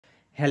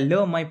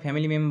Hello, my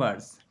family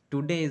members.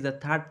 Today is the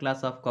third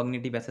class of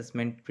cognitive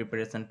assessment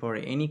preparation for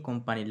any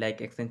company like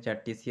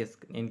Accenture, TCS,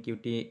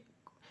 NQT,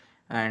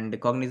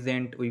 and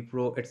Cognizant,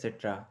 Wipro,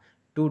 etc.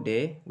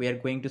 Today, we are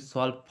going to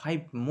solve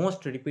 5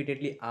 most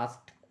repeatedly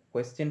asked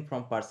questions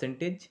from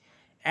percentage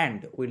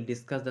and we'll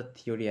discuss the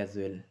theory as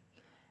well.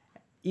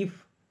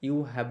 If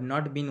you have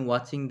not been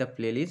watching the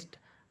playlist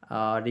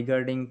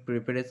regarding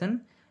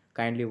preparation,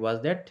 kindly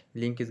watch that.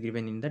 Link is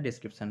given in the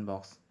description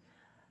box.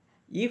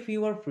 If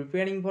you are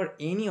preparing for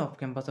any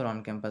off-campus or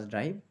on-campus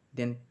drive,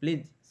 then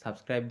please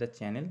subscribe the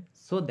channel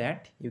so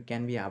that you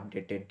can be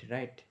updated,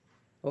 right?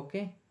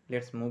 Okay,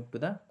 let's move to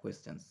the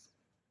questions.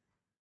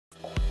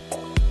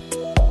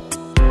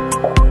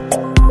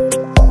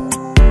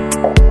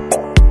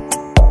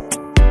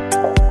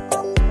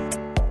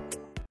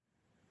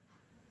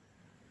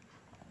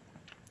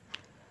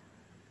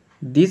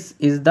 This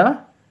is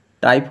the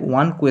type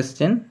 1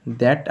 question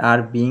that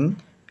are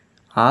being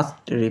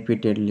asked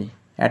repeatedly.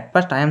 At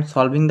first I am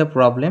solving the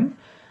problem.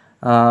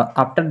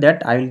 After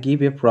that I will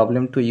give a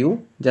problem to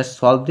you. Just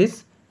solve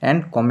this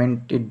and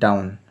comment it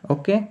down.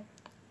 Okay.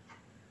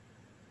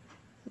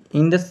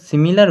 In the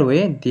similar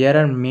way, there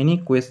are many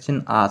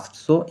questions asked.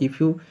 So if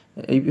you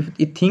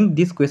think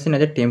this question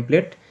as a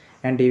template,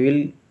 and you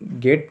will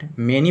get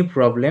many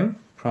problem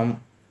from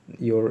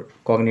your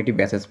cognitive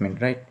assessment,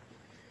 right?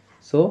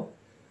 So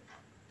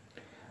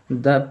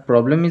the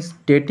problem is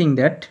stating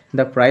that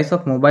the price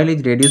of mobile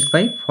is reduced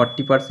by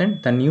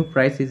 40%, the new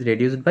price is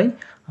reduced by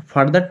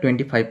further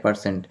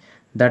 25%.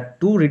 The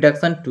two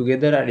reduction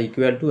together are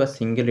equal to a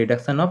single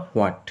reduction of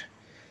what?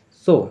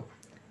 So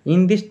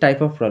in this type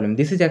of problem,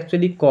 this is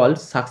actually called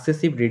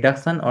successive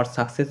reduction or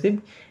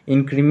successive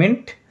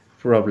increment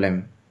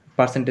problem,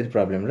 percentage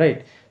problem,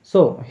 right?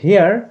 So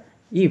here,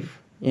 if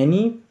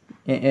any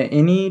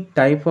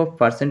type of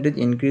percentage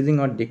increasing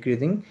or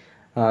decreasing,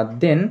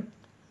 then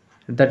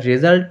the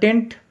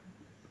resultant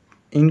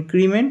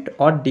increment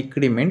or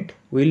decrement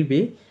will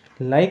be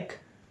like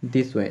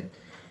this way.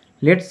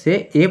 Let's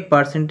say A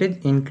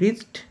percentage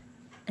increased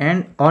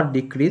and or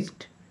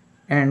decreased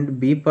and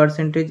B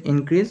percentage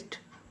increased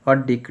or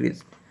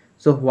decreased.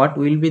 So what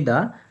will be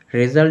the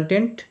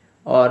resultant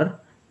or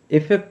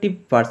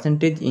effective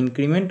percentage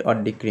increment or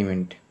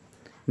decrement?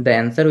 The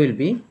answer will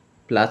be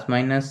plus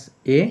minus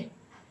A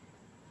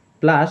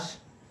plus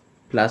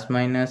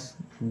minus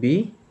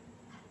B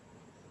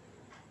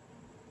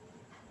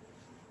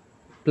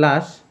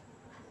plus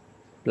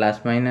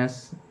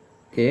minus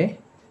A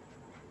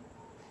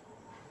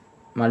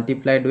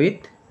multiplied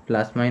with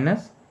plus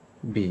minus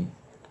B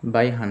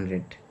by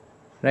 100,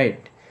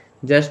 right?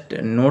 Just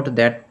note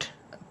that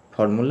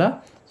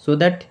formula so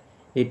that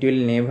it will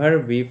never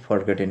be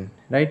forgotten,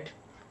 right?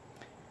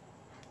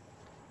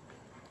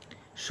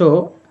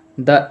 So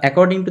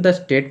according to the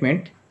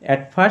statement,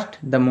 at first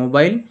the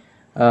mobile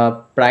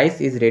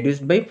price is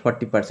reduced by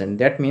 40%.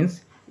 That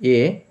means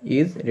A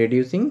is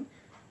reducing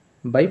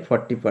by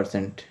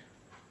 40%,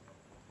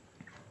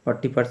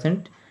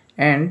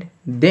 and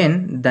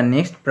then the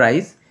next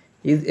price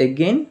is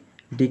again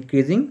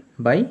decreasing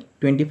by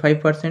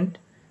 25%.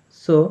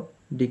 So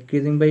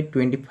decreasing by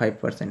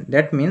 25%,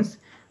 that means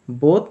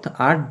both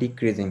are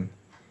decreasing.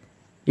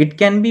 It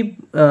can be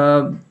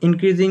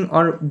increasing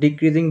or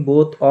decreasing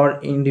both,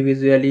 or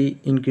individually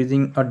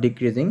increasing or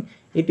decreasing.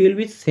 It will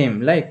be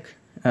same like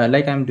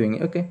I'm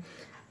doing. Okay,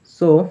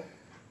 so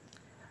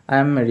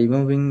I'm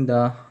removing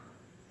the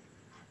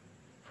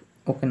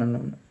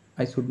no,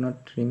 I should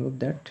not remove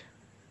that.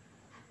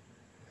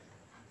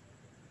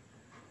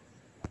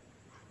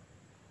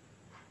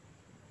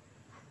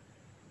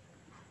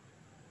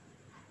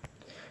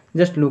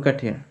 Just look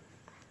at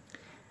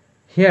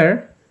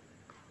here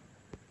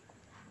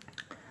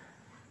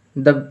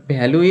the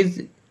value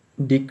is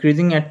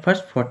decreasing at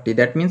first 40.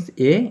 That means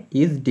A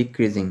is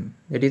decreasing,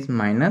 that is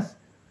minus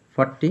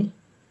 40,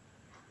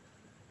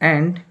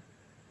 and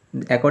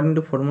according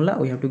to formula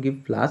we have to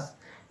give plus,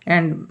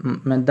 and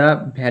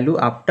the value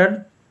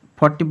after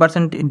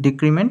 40%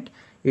 decrement,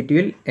 it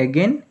will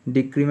again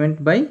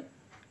decrement by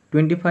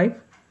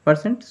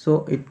 25%.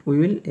 So we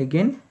will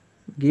again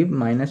give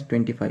minus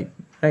 25,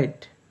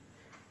 right?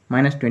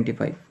 Minus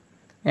 25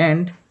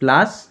 and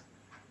plus,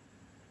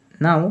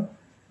 now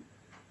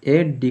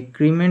a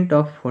decrement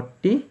of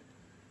 40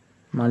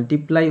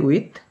 multiply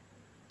with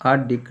a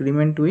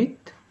decrement with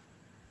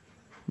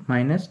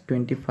minus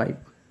 25,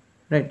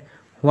 right?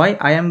 Why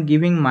I am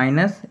giving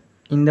minus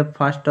in the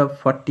first of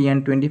 40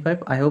 and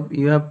 25? I hope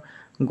you have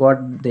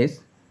got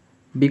this.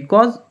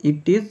 Because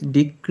it is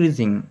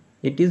decreasing,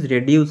 it is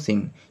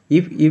reducing.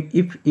 If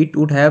it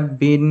would have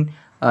been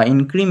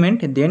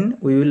increment, then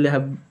we will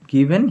have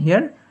given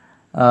here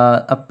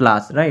a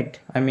plus, right?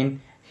 I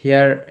mean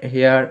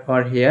here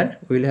or here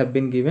will have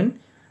been given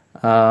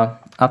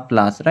a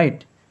plus,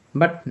 right?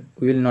 But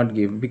we will not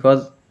give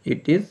because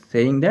it is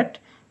saying that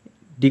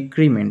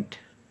decrement,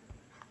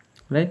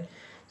 right?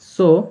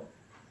 So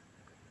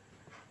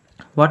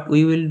what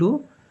we will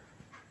do,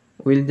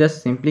 we'll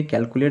just simply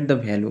calculate the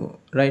value,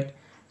 right?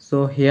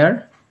 So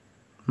here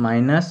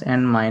minus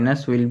and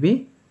minus will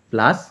be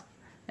plus,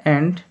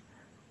 and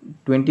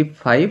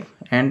 25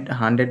 and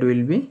 100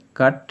 will be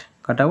cut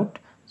out,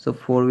 so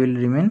 4 will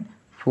remain,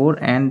 4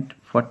 and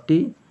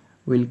 40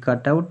 will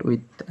cut out,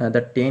 with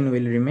the 10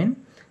 will remain.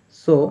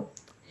 So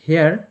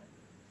here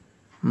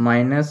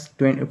minus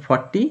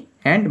 40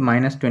 and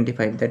minus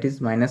 25, that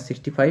is minus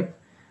 65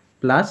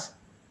 plus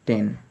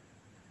 10,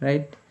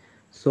 right?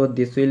 So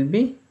this will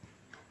be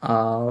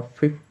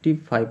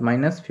 55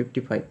 minus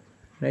 55,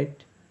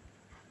 right?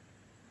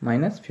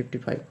 Minus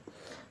 55.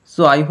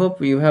 So I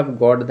hope you have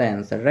got the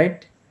answer,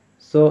 right?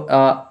 So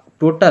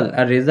total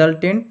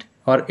resultant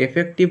or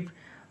effective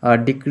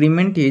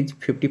decrement is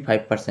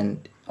 55%.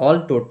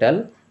 All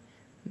total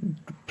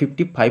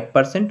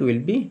 55% will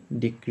be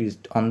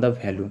decreased on the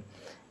value.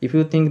 If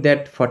you think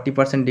that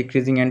 40%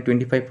 decreasing and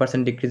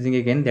 25% decreasing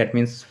again, that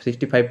means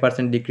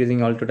 65%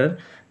 decreasing altogether.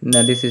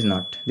 No, this is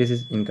not, this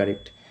is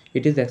incorrect.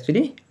 It is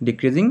actually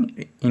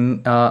decreasing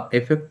in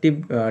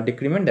effective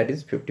decrement, that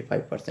is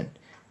 55%,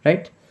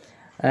 right?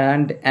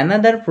 And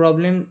another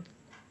problem,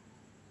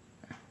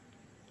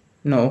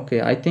 no,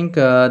 okay, I think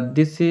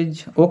this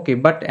is okay,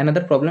 but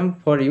another problem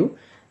for you,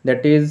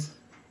 that is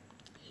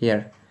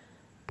here.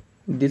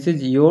 This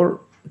is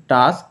your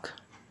task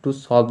to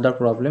solve the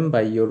problem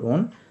by your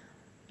own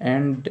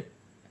and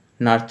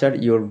nurture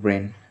your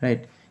brain,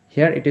 right?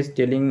 Here it is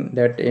telling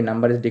that a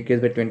number is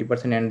decreased by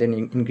 20% and then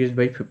increased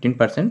by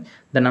 15%.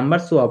 The number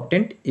so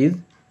obtained is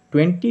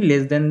 20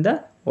 less than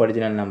the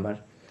original number.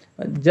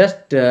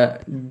 Just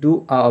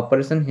do a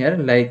operation here,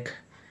 like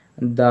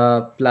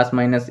the plus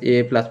minus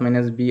a plus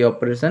minus b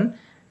operation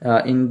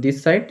in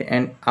this side,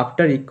 and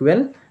after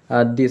equal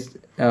this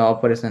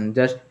operation,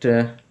 just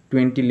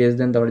 20 less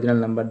than the original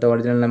number. The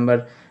original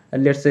number,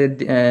 let's say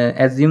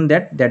assume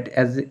that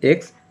as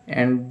x,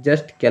 and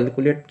just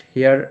calculate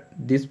here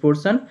this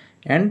portion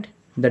and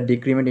the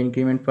decrement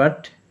increment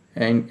part,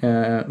 and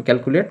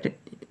calculate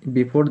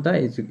before the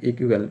is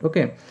equal.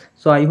 Okay,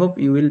 so I hope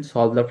you will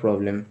solve the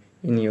problem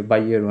in your by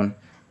your own.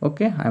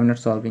 Okay, I am not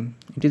solving,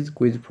 it is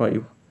quiz for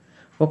you.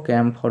 Okay, I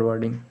am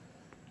forwarding.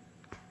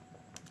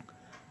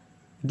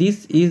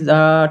 This is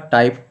a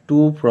type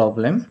 2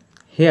 problem.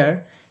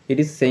 Here it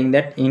is saying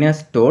that in a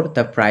store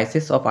the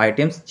prices of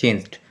items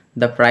changed.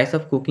 The price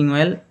of cooking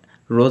oil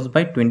rose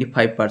by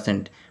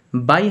 25%.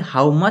 By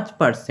how much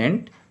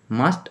percent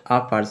must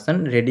a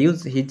person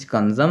reduce his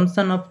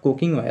consumption of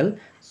cooking oil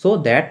so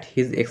that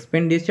his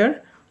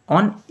expenditure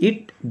on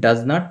it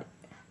does not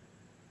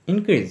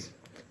increase?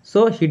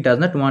 So he does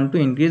not want to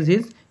increase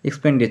his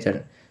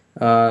expenditure,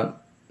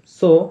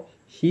 so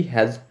he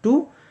has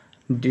to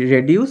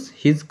reduce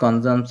his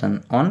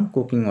consumption on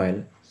cooking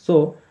oil.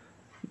 So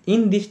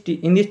in this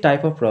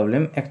type of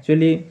problem,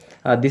 actually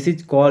this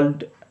is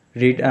called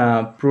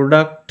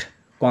product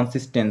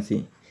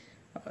consistency,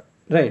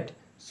 right?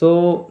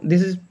 So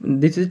this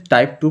is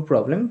type 2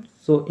 problem.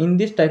 So in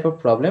this type of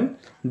problem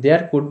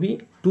there could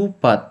be two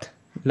paths,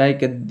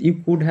 like you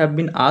could have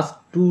been asked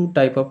two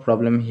type of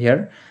problem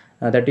here,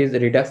 that is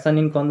reduction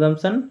in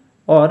consumption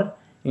or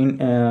in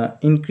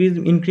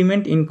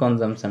increment in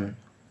consumption.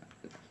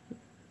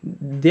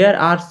 There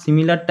are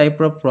similar type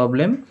of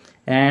problem,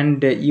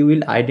 and you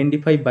will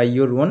identify by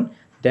your own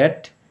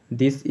that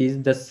this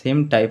is the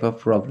same type of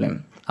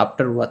problem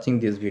after watching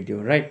this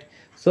video, right?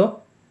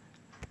 So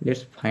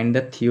let's find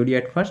the theory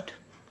at first.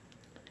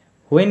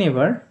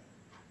 Whenever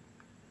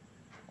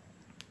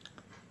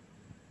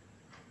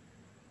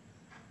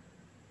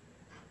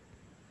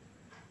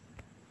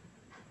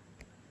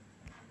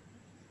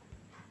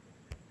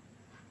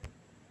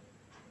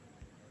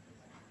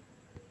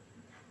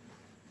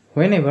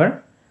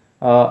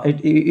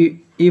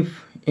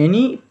if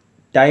any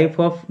type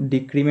of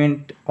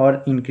decrement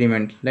or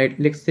increment, like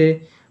let's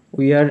say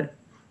we are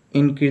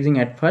increasing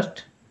at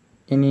first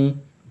any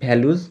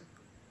values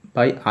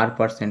by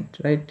r%,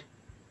 right?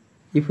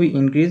 If we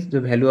increase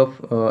the value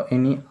of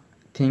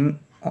anything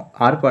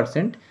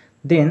r%,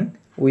 then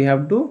we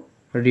have to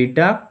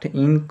reduction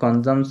in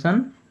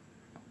consumption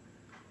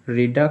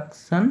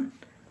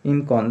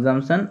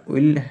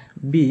will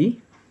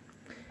be,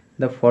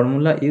 the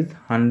formula is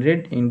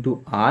 100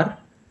 into r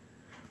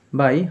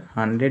by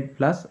 100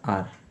 plus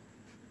r.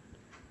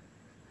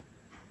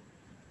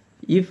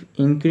 If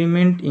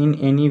increment in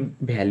any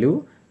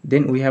value,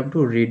 then we have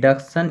to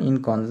reduction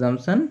in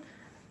consumption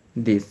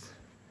this,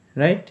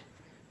 right?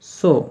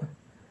 So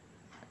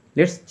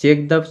let's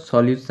check the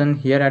solution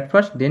here at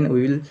first, then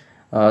we will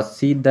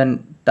see the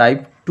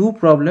type 2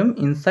 problem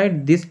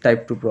inside this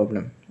type 2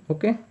 problem.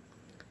 Okay,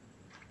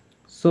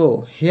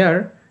 so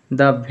here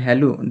the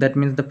value, that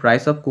means the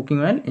price of cooking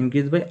oil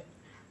increased by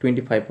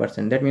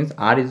 25%, that means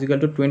r is equal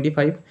to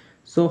 25.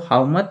 So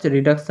how much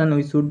reduction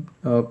we should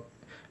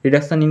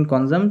reduction in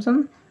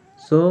consumption?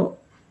 So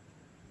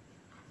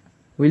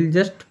we'll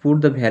just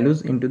put the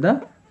values into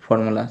the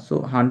formula. So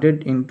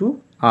 100 into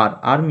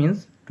r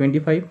means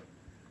 25,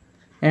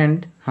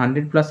 and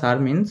 100 plus r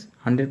means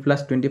 100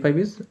 plus 25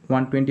 is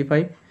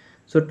 125.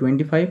 So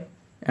 25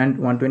 and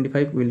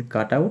 125 will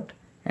cut out,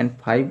 and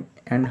 5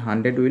 and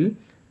 100 will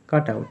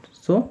cut out,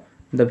 so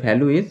the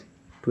value is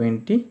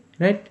 20,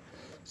 right?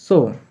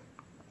 So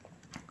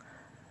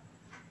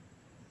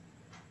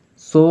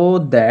so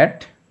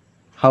that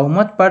how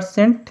much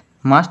percent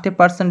must a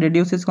person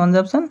reduce his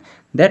consumption?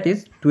 That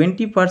is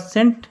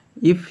 20%.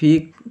 If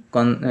he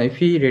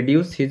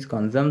reduce his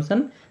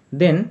consumption,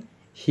 then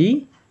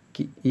he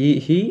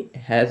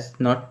has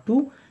not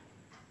to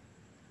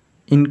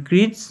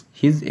increase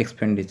his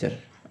expenditure.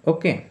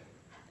 Okay,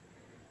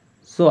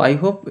 so I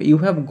hope you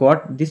have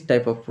got this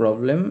type of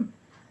problem,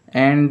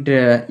 and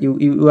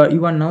you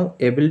are now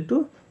able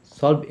to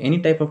solve any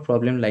type of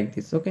problem like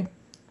this. Okay,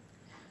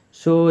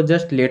 so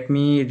just let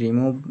me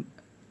remove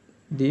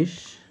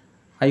this.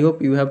 I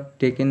hope you have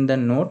taken the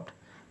note,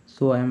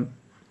 so I am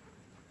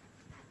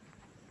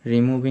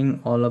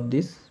removing all of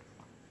this.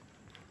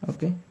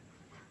 Okay,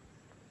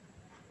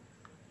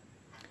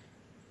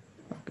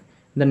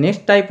 the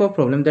next type of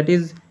problem, that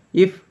is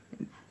if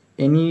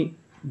any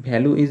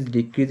value is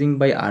decreasing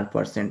by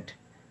r%,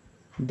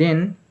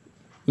 then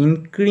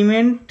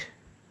increment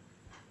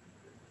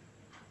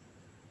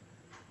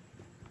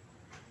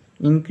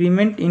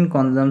in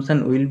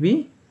consumption will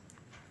be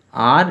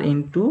r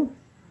into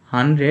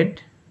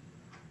 100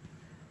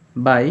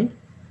 by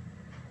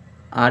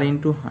r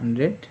into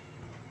 100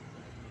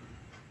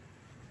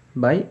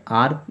 by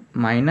r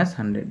minus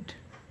 100,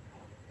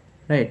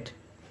 right?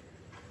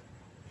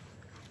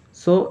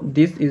 So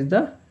this is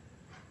the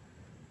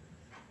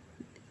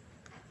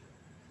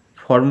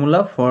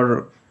formula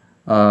for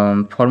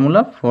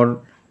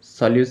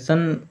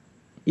solution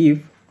if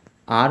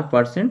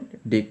r%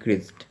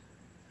 decreased,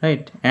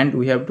 right? And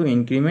we have to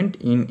increment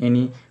in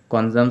any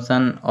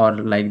consumption or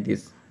like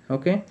this.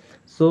 Okay,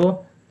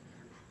 so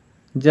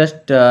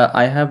just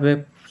I have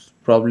a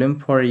problem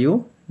for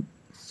you,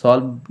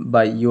 solve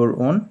by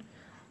your own.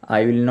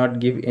 I will not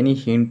give any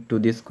hint to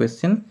this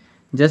question.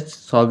 Just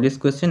solve this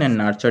question and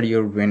nurture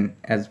your brain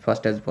as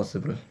fast as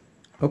possible.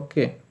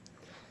 Okay,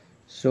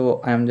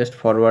 so I am just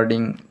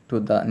forwarding to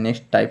the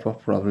next type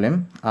of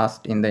problem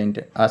asked in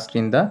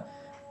the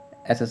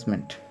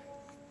assessment.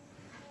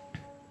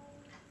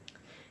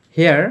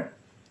 Here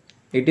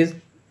it is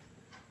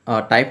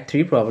a type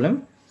 3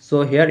 problem.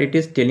 So here it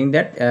is telling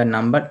that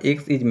number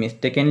x is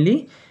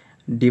mistakenly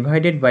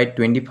divided by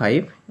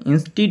 25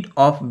 instead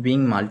of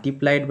being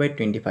multiplied by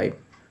 25.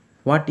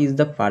 What is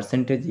the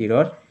percentage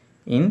error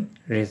in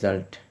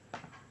result?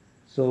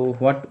 So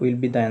what will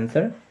be the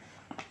answer?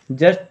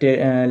 Just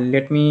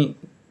let me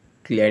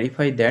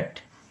clarify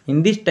that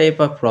in this type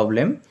of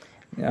problem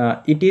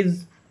it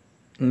is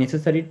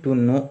necessary to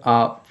know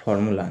a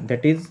formula,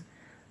 that is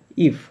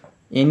if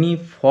any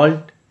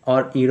fault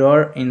or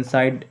error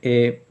inside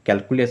a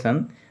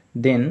calculation,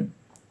 then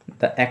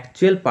the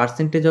actual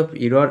percentage of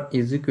error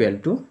is equal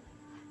to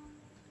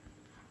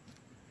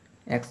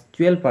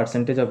actual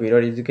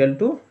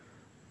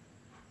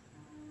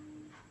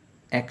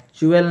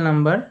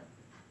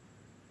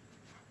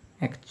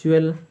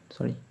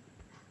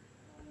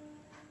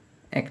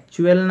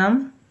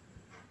num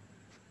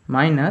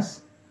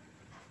minus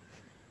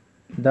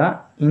the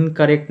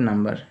incorrect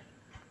number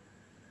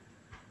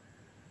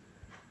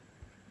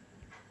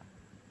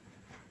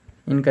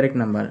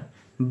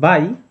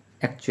by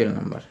actual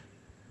number.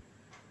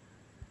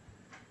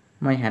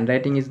 My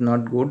handwriting is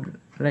not good,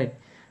 right?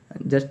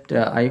 Just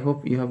I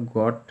hope you have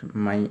got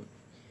my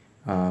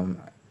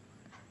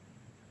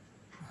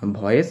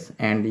voice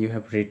and you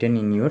have written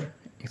in your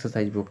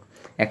exercise book.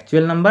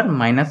 Actual number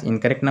minus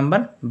incorrect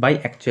number by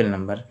actual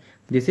number.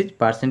 This is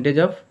percentage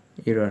of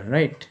error,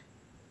 right?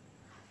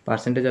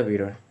 Percentage of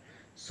error.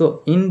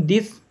 So in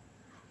this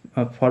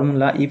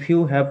formula, if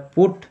you have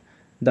put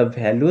the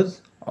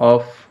values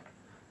of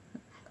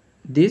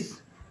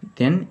this,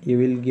 then you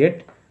will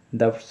get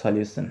the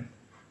solution.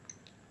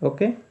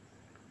 Okay,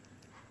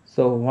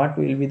 so what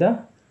will be the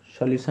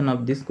solution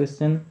of this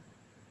question?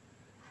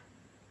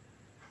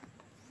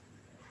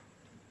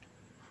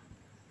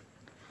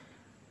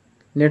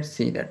 Let's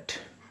see that.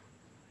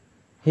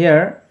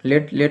 Here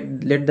let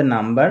the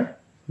number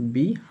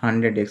be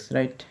 100x,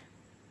 right?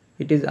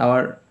 It is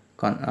our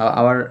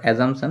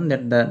assumption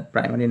that the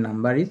primary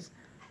number is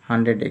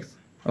 100x.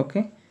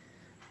 Okay,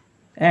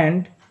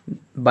 and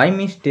by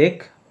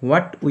mistake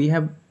what we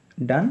have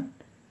done,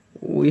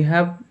 we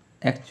have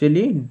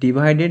actually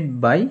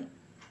divided by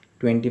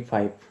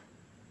 25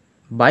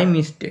 by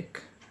mistake,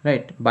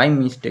 right? By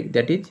mistake,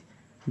 that is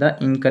the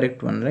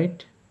incorrect one,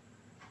 right?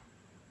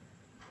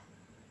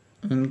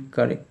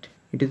 Incorrect,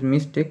 it is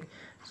mistake.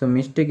 So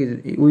mistake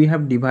is we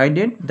have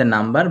divided the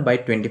number by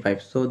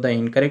 25, so the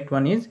incorrect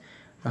one is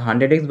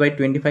 100x by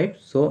 25,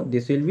 so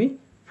this will be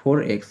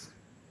 4x,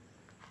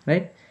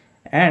 right?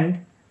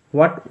 And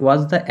what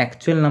was the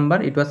actual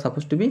number? It was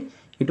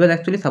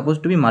actually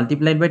supposed to be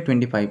multiplied by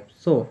 25,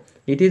 so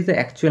it is the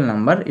actual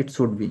number it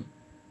should be.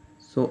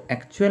 So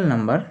actual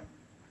number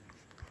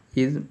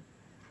is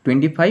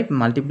 25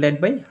 multiplied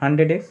by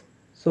 100x,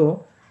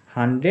 so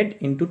 100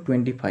 into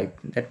 25,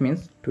 that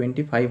means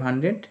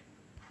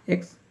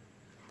 2500x.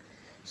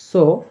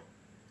 So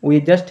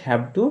we just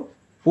have to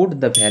put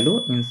the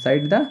value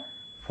inside the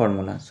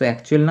formula. So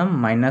actual num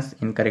minus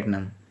incorrect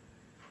num.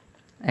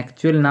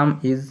 Actual num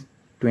is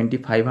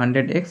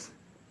 2500x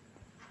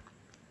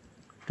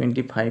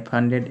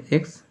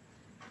 2500x,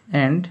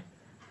 and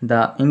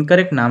the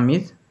incorrect num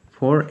is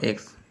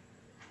 4x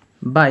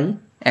by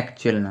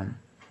actual num.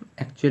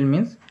 Actual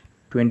means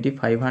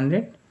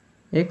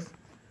 2500x.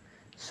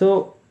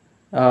 So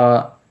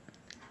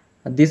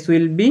this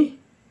will be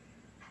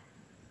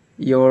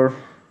your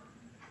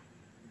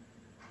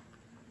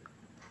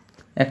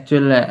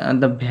actual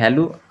the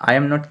value. I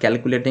am not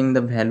calculating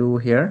the value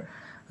here,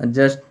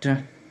 just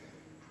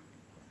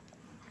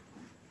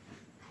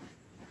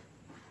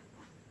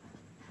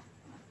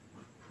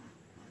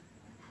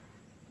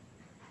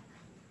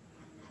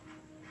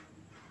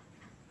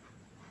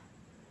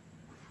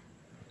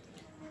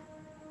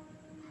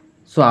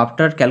so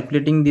after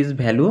calculating this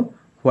value,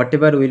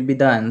 whatever will be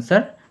the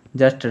answer,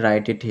 just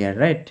write it here,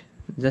 right?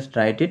 Just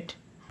write it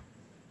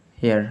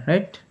here,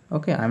 right?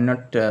 Okay, I'm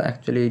not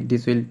actually,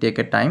 this will take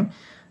a time,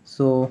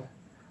 so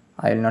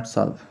I will not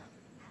solve.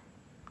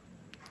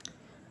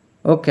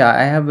 Okay,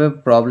 I have a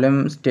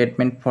problem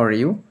statement for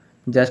you.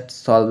 Just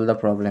solve the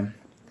problem.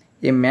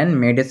 A man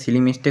made a silly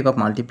mistake of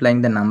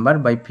multiplying the number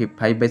by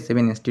 5 by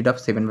 7 instead of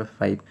 7 by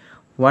 5.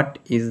 What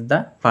is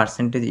the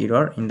percentage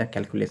error in the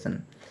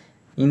calculation?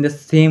 In the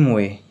same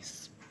way,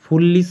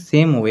 fully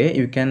same way,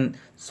 you can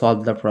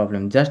solve the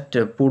problem. Just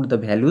put the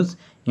values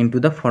into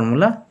the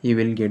formula, you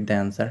will get the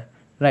answer,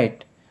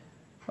 right?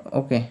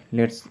 Okay,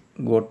 let's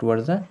go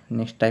towards the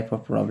next type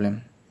of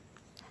problem.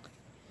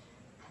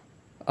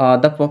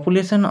 The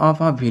population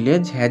of a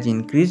village has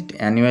increased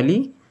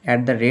annually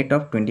at the rate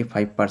of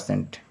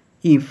 25%.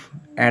 If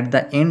at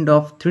the end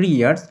of 3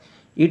 years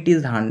it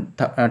is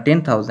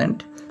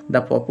 10,000,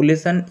 the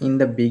population in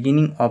the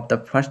beginning of the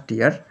first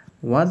year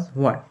was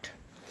what?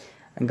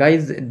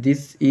 Guys,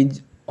 this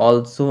is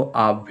also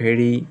a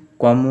very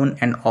common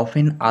and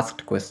often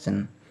asked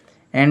question,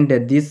 and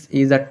this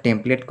is a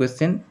template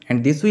question,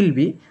 and this will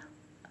be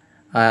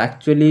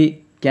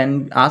actually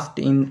can be asked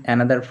in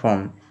another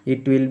form.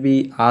 It will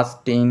be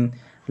asked in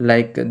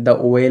like the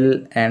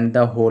well and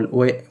the hole,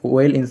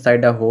 well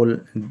inside a hole,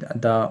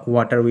 the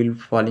water will be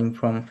falling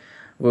from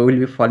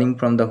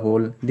the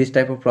hole. This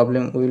type of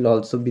problem will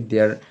also be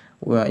there.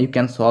 You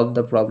can solve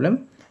the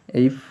problem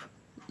if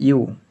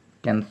you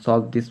can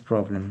solve this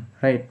problem,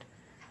 right?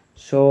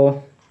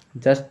 So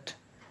just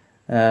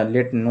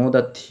let know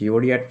the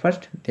theory at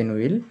first, then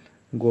we will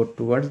go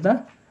towards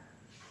the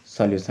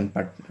solution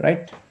part,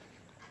 right?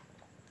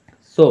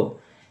 So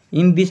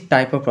in this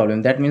type of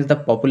problem, that means the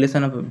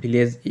population of a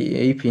village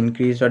if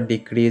increased or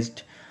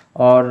decreased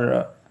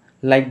or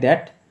like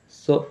that.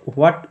 So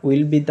what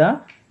will be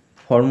the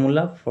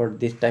formula for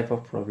this type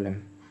of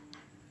problem?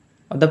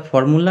 The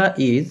formula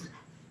is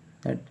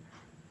that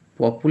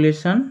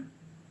population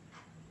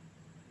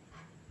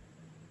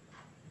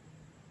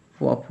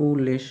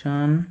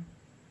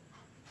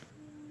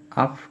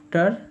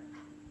after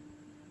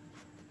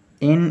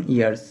n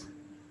years.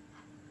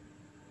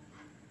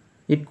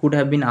 It could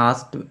have been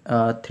asked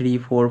 3,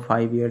 4,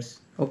 5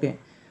 years. Okay,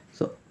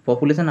 so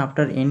population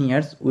after n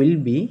years will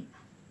be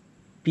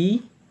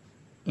p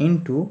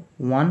into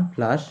 1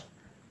 plus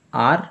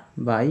r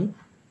by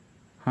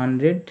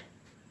 100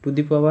 to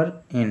the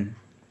power n.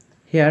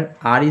 Here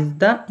r is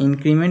the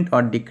increment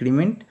or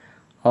decrement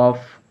of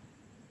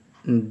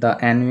the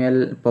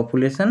annual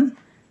population,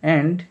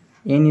 and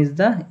n is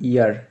the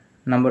year,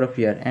 number of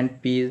year,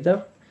 and p is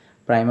the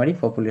primary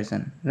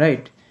population,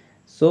 right?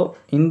 So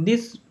in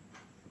this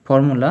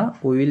formula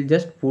we will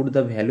just put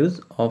the values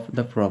of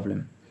the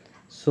problem.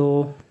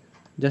 So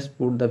just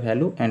put the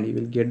value and you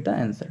will get the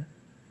answer.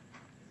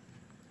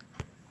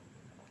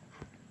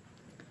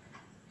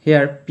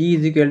 Here p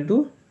is equal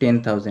to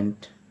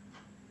 10,000,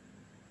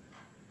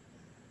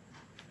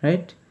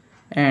 right?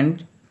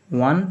 And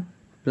 1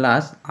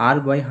 plus r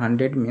by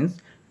 100 means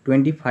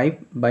 25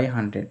 by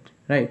 100,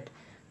 right?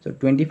 So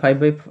 25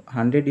 by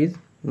 100 is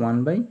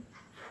 1 by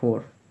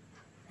 4,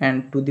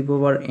 and to the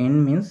power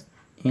n means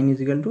n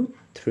is equal to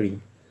 3.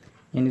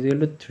 N is equal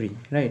to 3,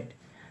 right?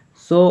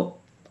 So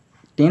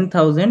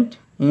 10,000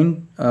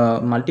 in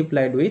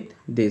multiplied with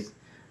this,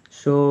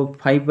 so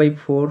 5 by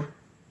 4,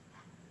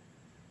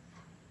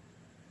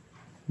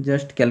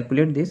 just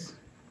calculate this.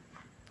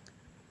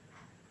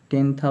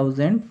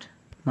 10,000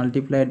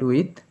 multiplied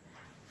with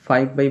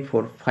 5 by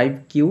 4,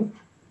 5q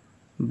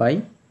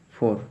by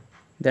 4,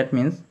 that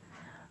means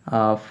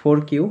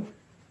 4q,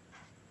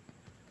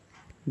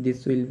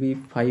 this will be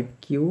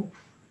 5q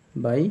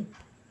by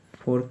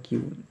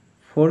 4q.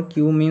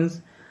 4q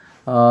means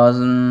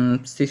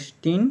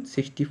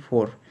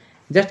 1664.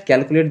 Just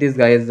calculate this,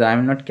 guys. I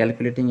am not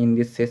calculating in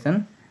this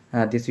session.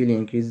 This will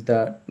increase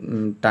the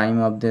time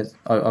of this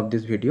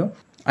video.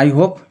 I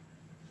hope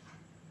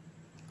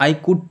I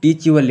could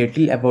teach you a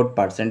little about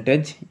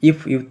percentage.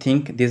 If you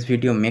think this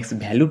video makes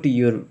value to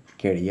your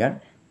career,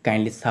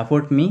 kindly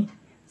support me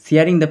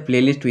sharing the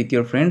playlist with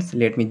your friends.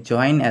 Let me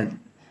join as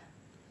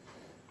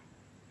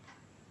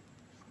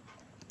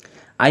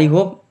I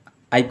hope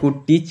I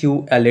could teach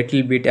you a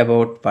little bit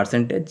about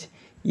percentage.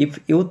 If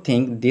you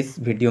think this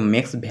video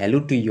makes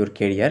value to your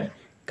career,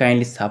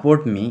 kindly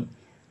support me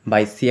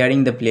by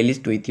sharing the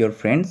playlist with your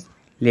friends.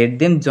 Let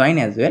them join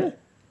as well.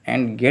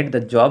 and get the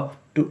job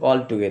to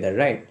all together,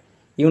 right?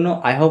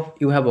 I hope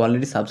you have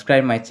already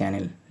subscribed my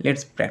channel.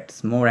 Let's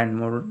practice more and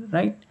more,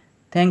 right?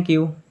 Thank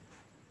you.